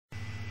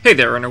Hey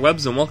there,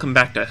 interwebs, and welcome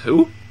back to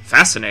Who?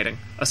 Fascinating,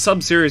 a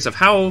sub-series of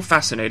How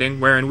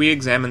Fascinating, wherein we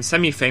examine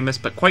semi-famous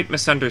but quite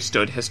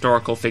misunderstood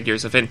historical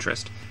figures of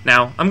interest.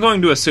 Now, I'm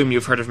going to assume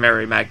you've heard of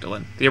Mary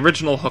Magdalene, the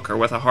original hooker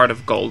with a heart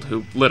of gold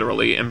who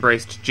literally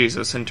embraced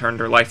Jesus and turned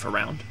her life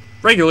around.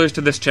 Regulars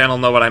to this channel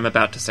know what I'm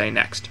about to say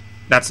next.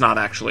 That's not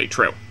actually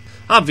true.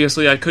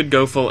 Obviously, I could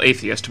go full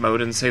atheist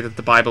mode and say that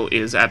the Bible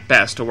is, at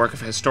best, a work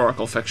of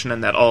historical fiction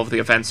and that all of the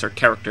events or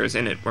characters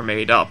in it were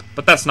made up,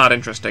 but that's not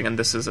interesting, and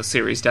this is a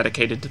series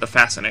dedicated to the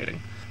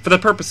fascinating. For the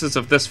purposes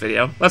of this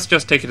video, let's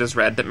just take it as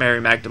read that Mary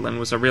Magdalene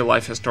was a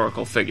real-life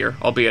historical figure,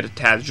 albeit a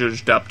tad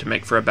zhuzhed up to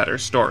make for a better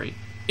story.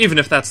 Even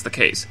if that's the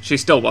case, she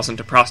still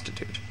wasn't a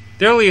prostitute.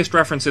 The earliest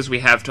references we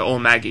have to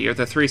Old Maggie are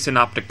the three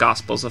synoptic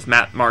Gospels of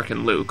Matt, Mark,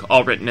 and Luke,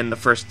 all written in the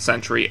 1st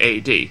century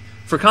A.D.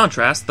 For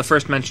contrast, the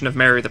first mention of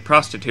Mary the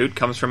prostitute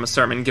comes from a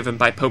sermon given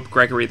by Pope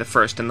Gregory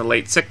I in the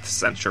late 6th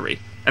century.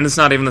 And it's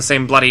not even the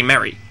same Bloody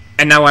Mary.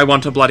 And now I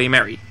want a Bloody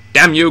Mary.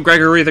 Damn you,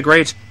 Gregory the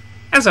Great!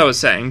 As I was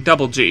saying,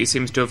 Double G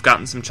seems to have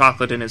gotten some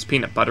chocolate in his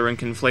peanut butter and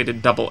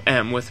conflated Double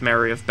M with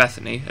Mary of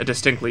Bethany, a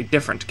distinctly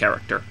different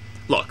character.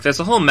 Look, there's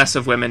a whole mess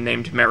of women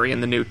named Mary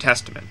in the New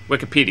Testament.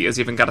 Wikipedia's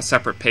even got a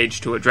separate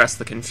page to address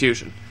the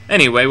confusion.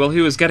 Anyway, while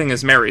he was getting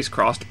his Marys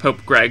crossed,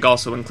 Pope Greg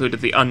also included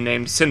the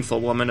unnamed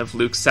sinful woman of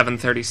Luke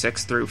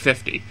 7:36 through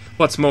 50.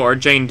 What's more,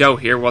 Jane Doe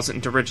here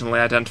wasn't originally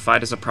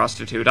identified as a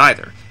prostitute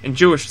either. In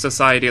Jewish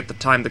society at the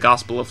time the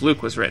Gospel of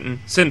Luke was written,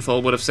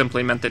 sinful would have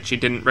simply meant that she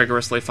didn't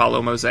rigorously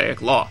follow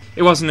Mosaic law.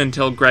 It wasn't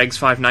until Greg's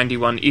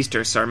 591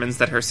 Easter sermons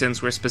that her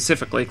sins were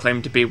specifically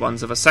claimed to be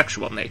ones of a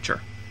sexual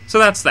nature. So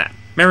that's that.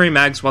 Mary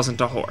Maggs wasn't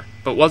a whore,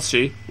 but was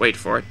she, wait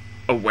for it,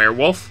 a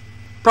werewolf?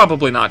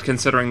 Probably not,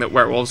 considering that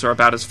werewolves are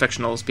about as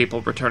fictional as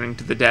people returning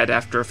to the dead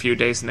after a few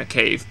days in a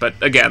cave, but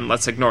again,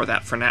 let's ignore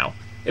that for now.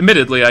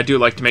 Admittedly, I do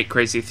like to make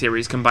crazy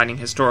theories combining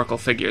historical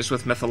figures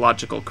with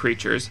mythological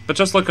creatures, but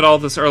just look at all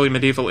this early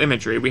medieval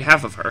imagery we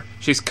have of her.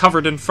 She's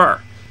covered in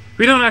fur.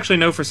 We don't actually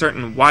know for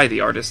certain why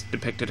the artist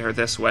depicted her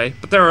this way,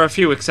 but there are a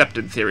few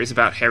accepted theories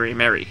about Hairy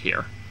Mary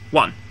here.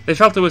 1. They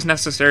felt it was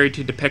necessary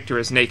to depict her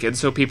as naked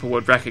so people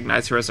would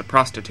recognize her as a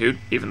prostitute,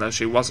 even though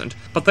she wasn't,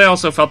 but they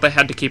also felt they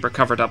had to keep her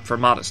covered up for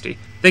modesty.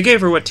 They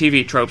gave her what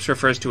TV tropes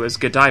refers to as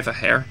Godiva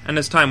hair, and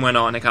as time went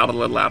on it got a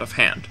little out of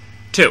hand.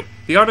 2.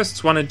 The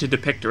artists wanted to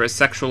depict her as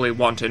sexually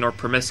wanton or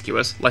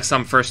promiscuous, like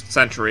some 1st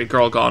century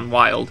girl gone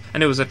wild,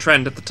 and it was a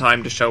trend at the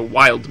time to show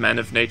wild men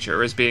of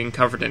nature as being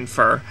covered in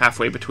fur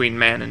halfway between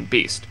man and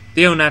beast.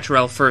 The au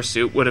naturel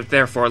fursuit would have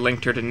therefore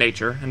linked her to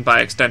nature, and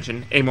by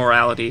extension,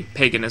 amorality,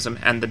 paganism,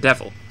 and the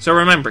devil. So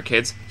remember,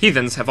 kids,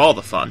 heathens have all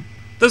the fun.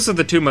 Those are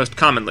the two most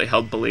commonly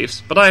held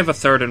beliefs, but I have a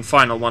third and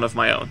final one of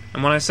my own.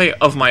 And when I say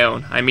of my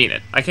own, I mean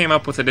it. I came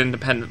up with it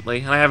independently,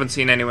 and I haven't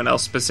seen anyone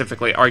else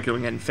specifically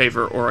arguing in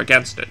favor or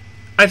against it.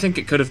 I think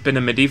it could have been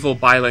a medieval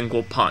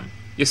bilingual pun.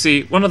 You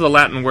see, one of the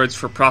Latin words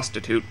for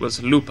prostitute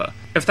was lupa.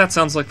 If that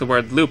sounds like the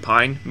word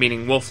lupine,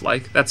 meaning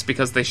wolf-like, that's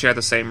because they share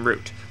the same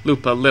root.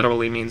 Lupa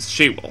literally means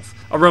she-wolf.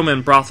 A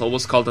Roman brothel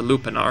was called a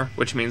lupanar,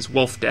 which means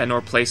wolf den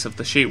or place of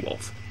the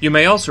she-wolf. You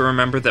may also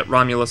remember that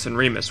Romulus and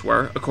Remus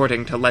were,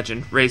 according to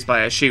legend, raised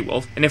by a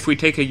she-wolf, and if we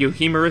take a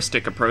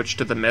euhemeristic approach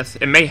to the myth,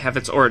 it may have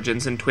its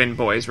origins in twin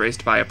boys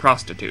raised by a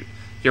prostitute.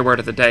 Your word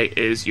of the day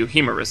is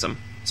euhemerism.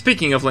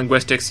 Speaking of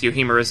linguistics,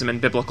 euhemerism, and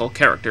biblical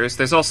characters,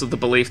 there's also the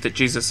belief that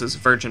Jesus'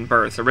 virgin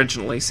birth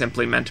originally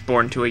simply meant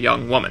born to a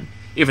young woman.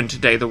 Even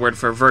today, the word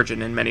for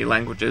virgin in many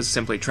languages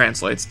simply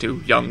translates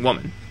to young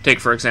woman. Take,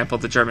 for example,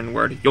 the German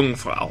word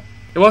Jungfrau.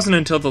 It wasn't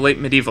until the late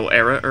medieval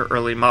era, or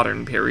early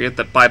modern period,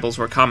 that Bibles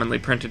were commonly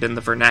printed in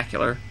the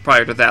vernacular.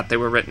 Prior to that, they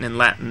were written in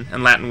Latin,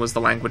 and Latin was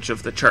the language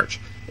of the Church.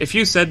 If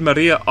you said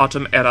Maria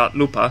autem erat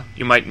lupa,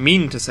 you might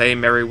mean to say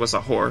Mary was a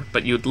whore,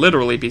 but you'd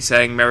literally be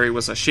saying Mary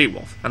was a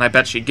she-wolf, and I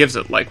bet she gives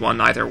it like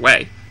one either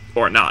way.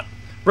 Or not.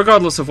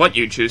 Regardless of what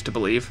you choose to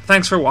believe,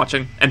 thanks for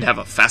watching, and have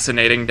a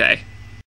fascinating day.